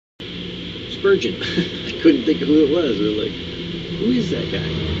Spurgeon. I couldn't think of who it was. I was like, who is that guy?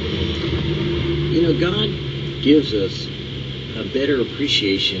 You know, God gives us a better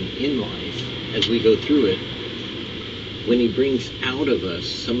appreciation in life as we go through it when he brings out of us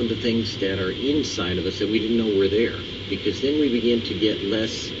some of the things that are inside of us that we didn't know were there. Because then we begin to get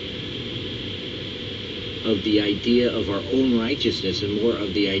less of the idea of our own righteousness and more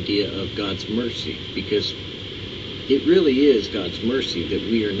of the idea of God's mercy. Because it really is God's mercy that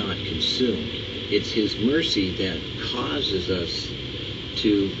we are not consumed. It's his mercy that causes us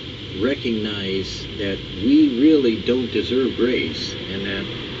to recognize that we really don't deserve grace, and that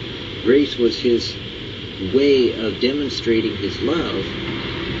grace was his way of demonstrating his love.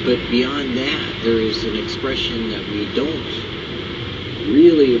 But beyond that, there is an expression that we don't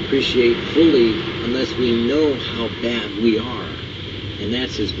really appreciate fully unless we know how bad we are, and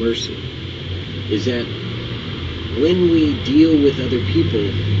that's his mercy. Is that when we deal with other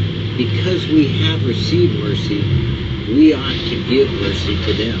people, because we have received mercy, we ought to give mercy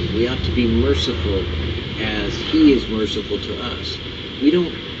to them. We ought to be merciful as he is merciful to us. We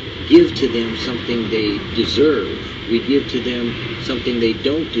don't give to them something they deserve. We give to them something they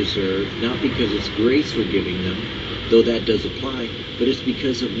don't deserve, not because it's grace we're giving them, though that does apply, but it's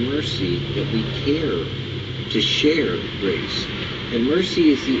because of mercy that we care to share grace. And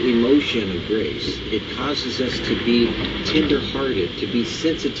mercy is the emotion of grace. It causes us to be tender-hearted, to be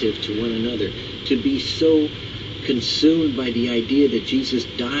sensitive to one another, to be so consumed by the idea that Jesus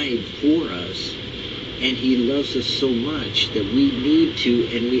died for us and he loves us so much that we need to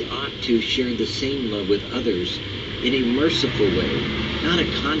and we ought to share the same love with others in a merciful way, not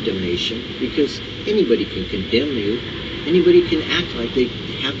a condemnation, because anybody can condemn you. Anybody can act like they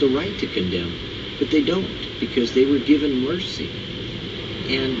have the right to condemn, but they don't, because they were given mercy.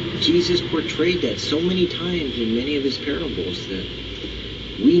 And Jesus portrayed that so many times in many of his parables, that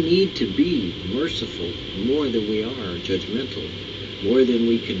we need to be merciful more than we are judgmental, more than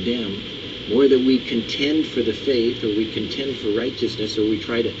we condemn, more than we contend for the faith, or we contend for righteousness, or we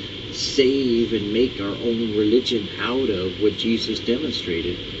try to save and make our own religion out of what Jesus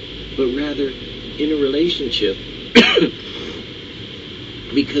demonstrated, but rather in a relationship,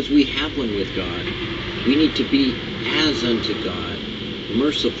 because we have one with God, we need to be as unto God,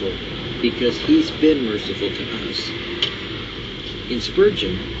 merciful, because he's been merciful to us. In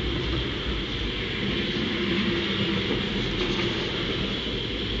Spurgeon,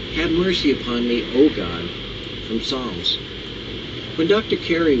 have mercy upon me, O God, from Psalms. When Dr.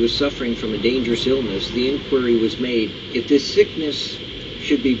 Carey was suffering from a dangerous illness, the inquiry was made, if this sickness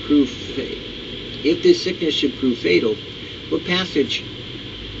should prove fatal, what passage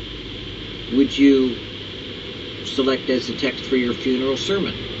would you select as the text for your funeral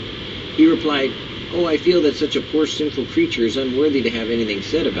sermon? He replied, oh, I feel that such a poor sinful creature is unworthy to have anything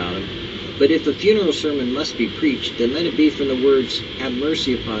said about him. But if a funeral sermon must be preached, then let it be from the words, have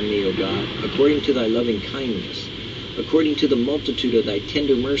mercy upon me, O God, according to thy loving kindness. According to the multitude of thy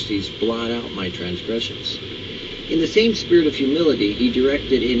tender mercies, blot out my transgressions. In the same spirit of humility, he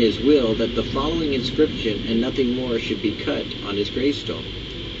directed in his will that the following inscription and nothing more should be cut on his gravestone.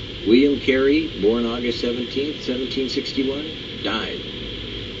 William Carey, born August 17, 1761, died.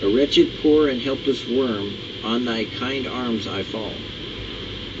 A wretched, poor, and helpless worm, on thy kind arms I fall.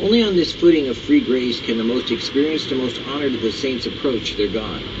 Only on this footing of free grace can the most experienced and most honored of the saints approach their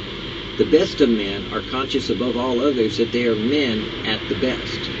God. The best of men are conscious above all others that they are men at the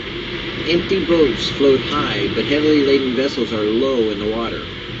best. Empty boats float high, but heavily laden vessels are low in the water.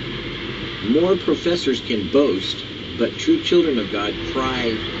 More professors can boast, but true children of God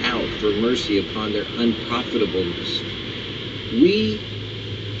cry out for mercy upon their unprofitableness. We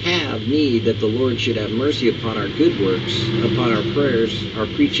have need that the Lord should have mercy upon our good works, upon our prayers, our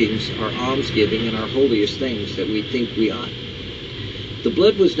preachings, our almsgiving, and our holiest things that we think we ought. The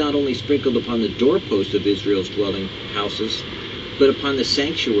blood was not only sprinkled upon the doorpost of Israel's dwelling houses, but upon the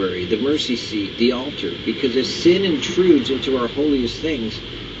sanctuary, the mercy seat, the altar, because as sin intrudes into our holiest things,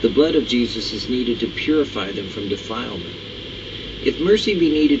 the blood of Jesus is needed to purify them from defilement. If mercy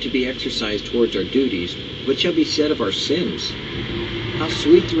be needed to be exercised towards our duties, what shall be said of our sins? How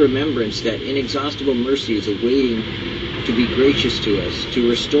sweet the remembrance that inexhaustible mercy is awaiting to be gracious to us, to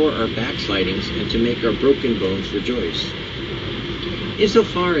restore our backslidings, and to make our broken bones rejoice.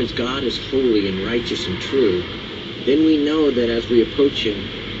 Insofar as God is holy and righteous and true, then we know that as we approach him,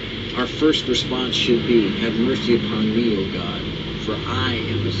 our first response should be, have mercy upon me, O God, for I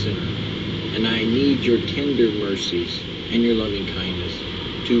am a sinner, and I need your tender mercies and your loving kindness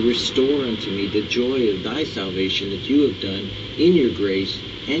to restore unto me the joy of thy salvation that you have done in your grace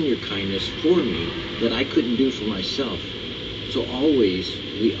and your kindness for me that I couldn't do for myself. So always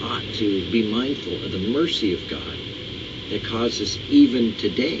we ought to be mindful of the mercy of God that causes even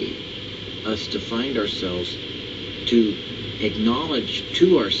today us to find ourselves, to acknowledge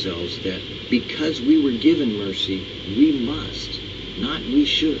to ourselves that because we were given mercy, we must, not we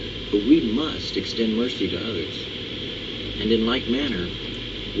should, but we must extend mercy to others. And in like manner,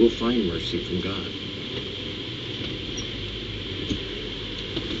 we'll find mercy from God.